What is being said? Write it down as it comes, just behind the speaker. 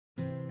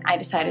I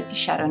decided to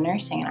shadow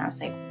nursing, and I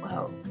was like,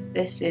 whoa,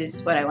 this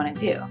is what I want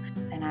to do.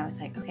 And I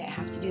was like, okay, I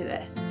have to do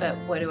this, but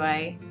what do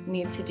I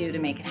need to do to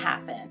make it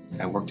happen?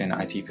 I worked in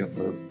the IT field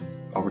for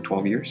over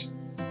 12 years.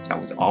 I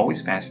was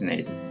always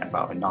fascinated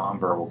about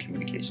nonverbal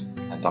communication.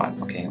 I thought,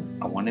 okay,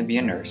 I want to be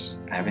a nurse.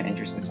 I have an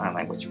interest in sign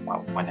language.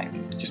 Why not?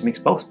 It just makes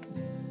both.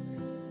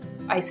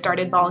 I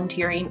started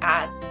volunteering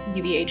at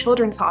UVA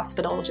Children's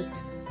Hospital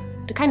just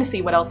to kind of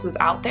see what else was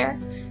out there,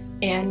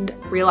 and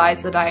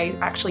realized that I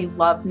actually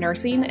loved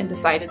nursing and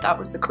decided that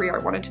was the career I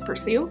wanted to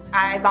pursue.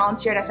 I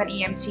volunteered as an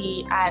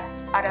EMT at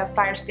a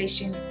fire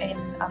station in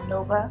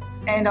Nova,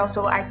 and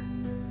also I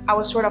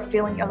was sort of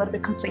feeling a little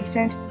bit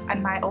complacent at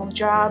my old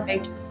job.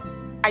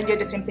 I did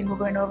the same thing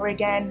over and over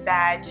again,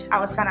 that I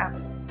was kind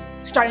of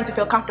starting to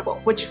feel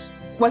comfortable, which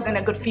wasn't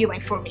a good feeling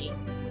for me.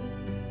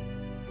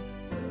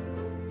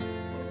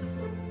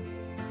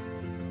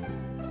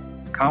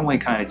 Conway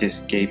kind of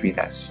just gave me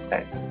that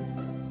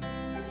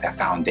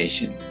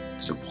foundation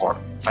support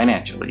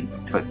financially,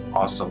 but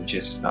also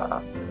just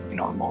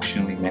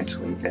emotionally,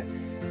 mentally, to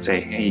say,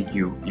 hey,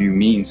 you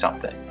mean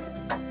something,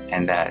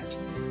 and that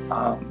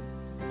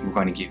we're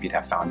going to give you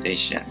that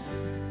foundation,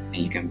 and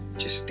you can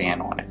just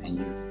stand on it, and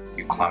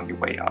you climb your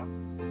way up.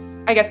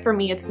 I guess for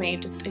me, it's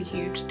made just a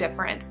huge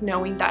difference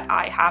knowing that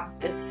I have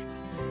this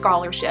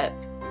scholarship,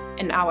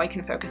 and now I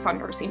can focus on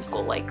nursing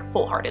school like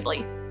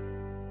full-heartedly.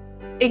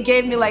 It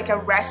gave me like a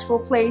restful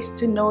place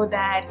to know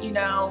that,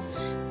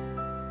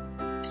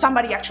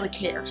 somebody actually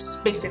cares,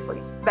 basically.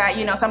 That,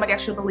 somebody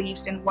actually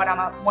believes in what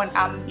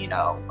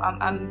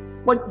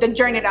what the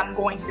journey that I'm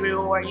going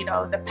through, or,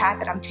 the path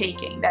that I'm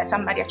taking, that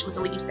somebody actually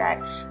believes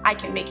that I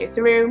can make it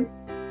through.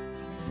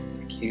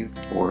 Thank you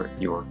for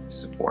your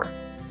support.